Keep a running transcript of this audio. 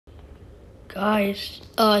Guys,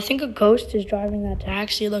 I think a ghost is driving that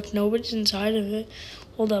taxi. Look, nobody's inside of it.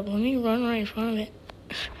 Hold up, let me run right in front of it.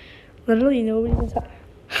 Literally, nobody's inside.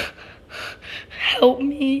 Help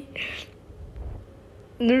me.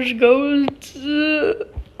 There's ghosts.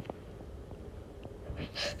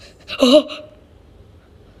 Oh!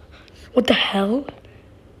 What the hell?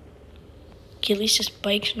 Okay, at least this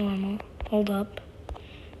bike's normal. Hold up.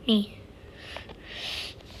 Me.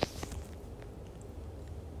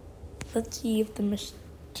 Let's see if the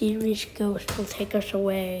mysterious ghost will take us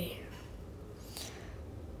away.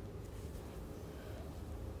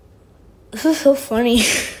 This is so funny.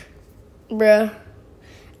 Bruh.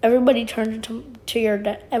 Everybody turned into your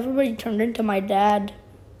dad. Everybody turned into my dad.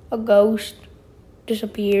 A ghost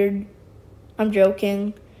disappeared. I'm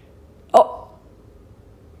joking. Oh.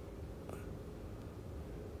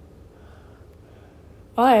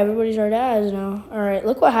 Why? Everybody's our dads now. Alright,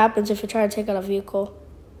 look what happens if you try to take out a vehicle.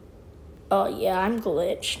 Oh, yeah, I'm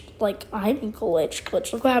glitched. Like, I'm glitched.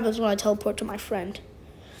 Look what happens when I teleport to my friend.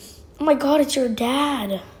 Oh, my God, it's your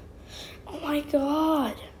dad. Oh, my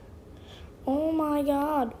God. Oh, my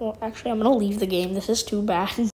God. Well, actually, I'm going to leave the game. This is too bad.